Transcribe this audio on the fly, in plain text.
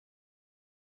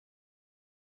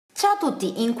Ciao a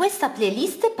tutti, in questa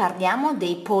playlist parliamo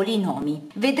dei polinomi.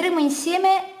 Vedremo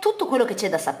insieme tutto quello che c'è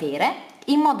da sapere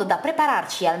in modo da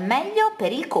prepararci al meglio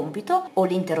per il compito o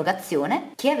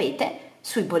l'interrogazione che avete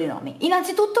sui polinomi.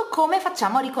 Innanzitutto, come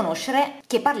facciamo a riconoscere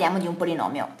che parliamo di un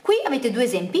polinomio? Qui avete due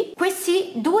esempi.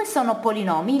 Questi due sono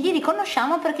polinomi, li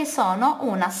riconosciamo perché sono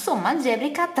una somma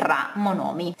algebrica tra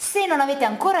monomi. Se non avete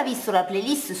ancora visto la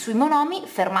playlist sui monomi,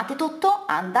 fermate tutto,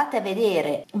 andate a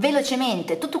vedere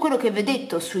velocemente tutto quello che vi ho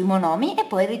detto sui monomi e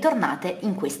poi ritornate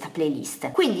in questa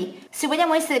playlist. Quindi, se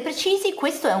vogliamo essere precisi,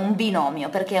 questo è un binomio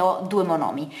perché ho due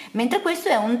monomi, mentre questo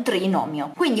è un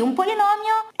trinomio. Quindi un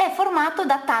polinomio è formato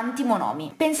da tanti monomi.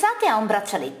 Pensate a un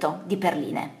braccialetto di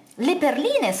perline. Le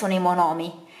perline sono i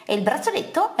monomi e il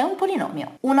braccialetto è un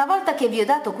polinomio. Una volta che vi ho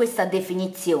dato questa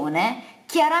definizione,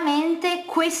 chiaramente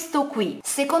questo qui,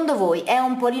 secondo voi è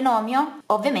un polinomio?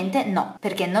 Ovviamente no,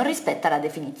 perché non rispetta la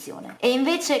definizione. E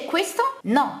invece questo?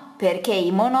 No, perché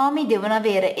i monomi devono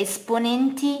avere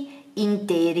esponenti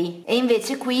interi. E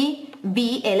invece qui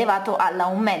b è elevato alla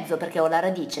 1/2 perché ho la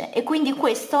radice e quindi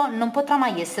questo non potrà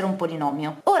mai essere un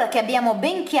polinomio. Ora che abbiamo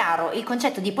ben chiaro il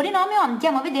concetto di polinomio,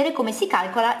 andiamo a vedere come si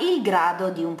calcola il grado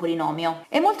di un polinomio.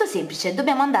 È molto semplice,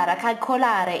 dobbiamo andare a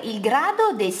calcolare il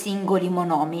grado dei singoli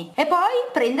monomi e poi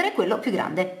prendere quello più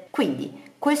grande. Quindi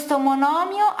questo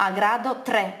monomio ha grado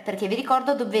 3, perché vi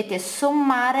ricordo dovete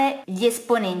sommare gli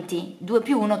esponenti, 2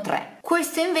 più 1 3.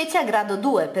 Questo invece ha grado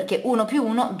 2, perché 1 più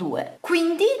 1 2.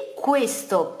 Quindi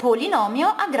questo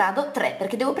polinomio ha grado 3,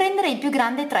 perché devo prendere il più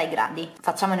grande tra i gradi.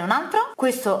 Facciamone un altro.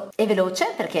 Questo è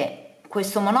veloce perché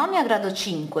questo monomio ha grado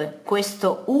 5,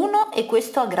 questo 1 e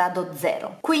questo ha grado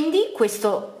 0. Quindi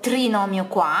questo trinomio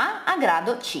qua ha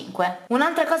grado 5.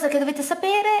 Un'altra cosa che dovete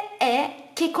sapere è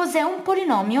che cos'è un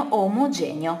polinomio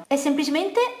omogeneo. È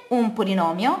semplicemente un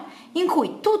polinomio in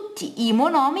cui tutti i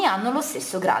monomi hanno lo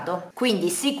stesso grado. Quindi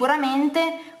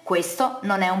sicuramente questo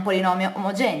non è un polinomio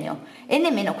omogeneo e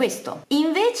nemmeno questo.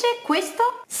 Invece questo,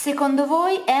 secondo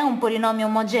voi, è un polinomio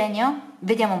omogeneo?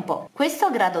 Vediamo un po'. Questo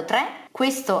ha grado 3,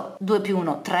 questo 2 più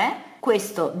 1 3,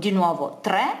 questo di nuovo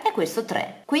 3 e questo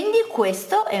 3. Quindi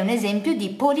questo è un esempio di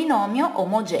polinomio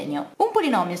omogeneo. Un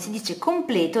polinomio si dice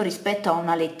completo rispetto a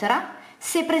una lettera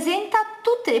se presenta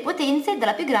tutte le potenze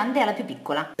dalla più grande alla più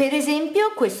piccola. Per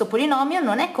esempio, questo polinomio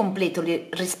non è completo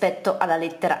rispetto alla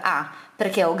lettera A,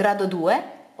 perché ho grado 2,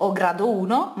 ho grado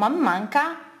 1, ma mi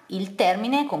manca il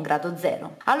termine con grado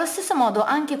 0. Allo stesso modo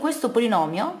anche questo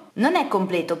polinomio non è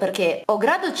completo perché ho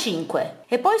grado 5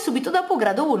 e poi subito dopo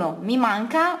grado 1. Mi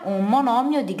manca un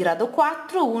monomio di grado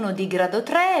 4, uno di grado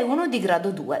 3 e uno di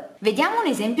grado 2. Vediamo un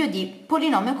esempio di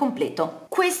polinomio completo.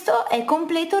 Questo è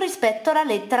completo rispetto alla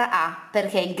lettera A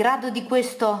perché il grado di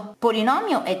questo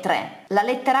polinomio è 3. La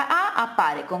lettera A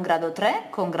appare con grado 3,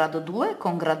 con grado 2,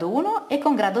 con grado 1 e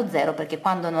con grado 0 perché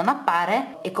quando non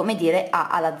appare è come dire A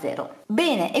alla 0.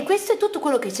 Bene, e questo è tutto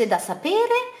quello che c'è da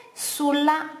sapere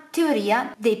sulla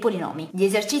teoria dei polinomi. Gli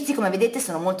esercizi, come vedete,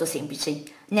 sono molto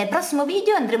semplici. Nel prossimo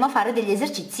video andremo a fare degli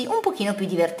esercizi un pochino più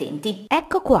divertenti.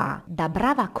 Ecco qua, da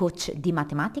brava coach di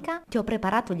matematica ti ho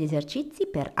preparato gli esercizi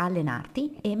per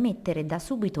allenarti e mettere da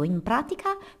subito in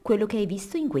pratica quello che hai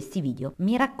visto in questi video.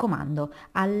 Mi raccomando,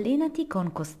 allenati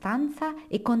con costanza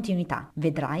e continuità.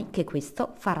 Vedrai che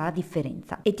questo farà la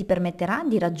differenza e ti permetterà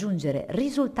di raggiungere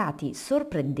risultati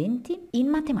sorprendenti in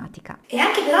matematica. E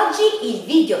anche per oggi il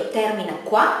video termina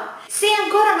qua. Se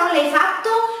ancora non l'hai fatto,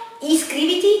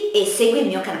 iscriviti e segui il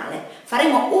mio canale.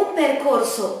 Faremo un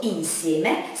percorso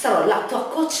insieme, sarò la tua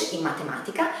coach in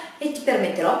matematica e ti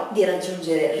permetterò di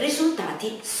raggiungere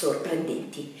risultati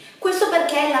sorprendenti. Questo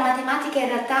perché la matematica in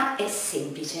realtà è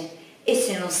semplice e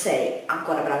se non sei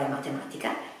ancora brava in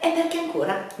matematica è perché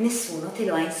ancora nessuno te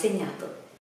lo ha insegnato.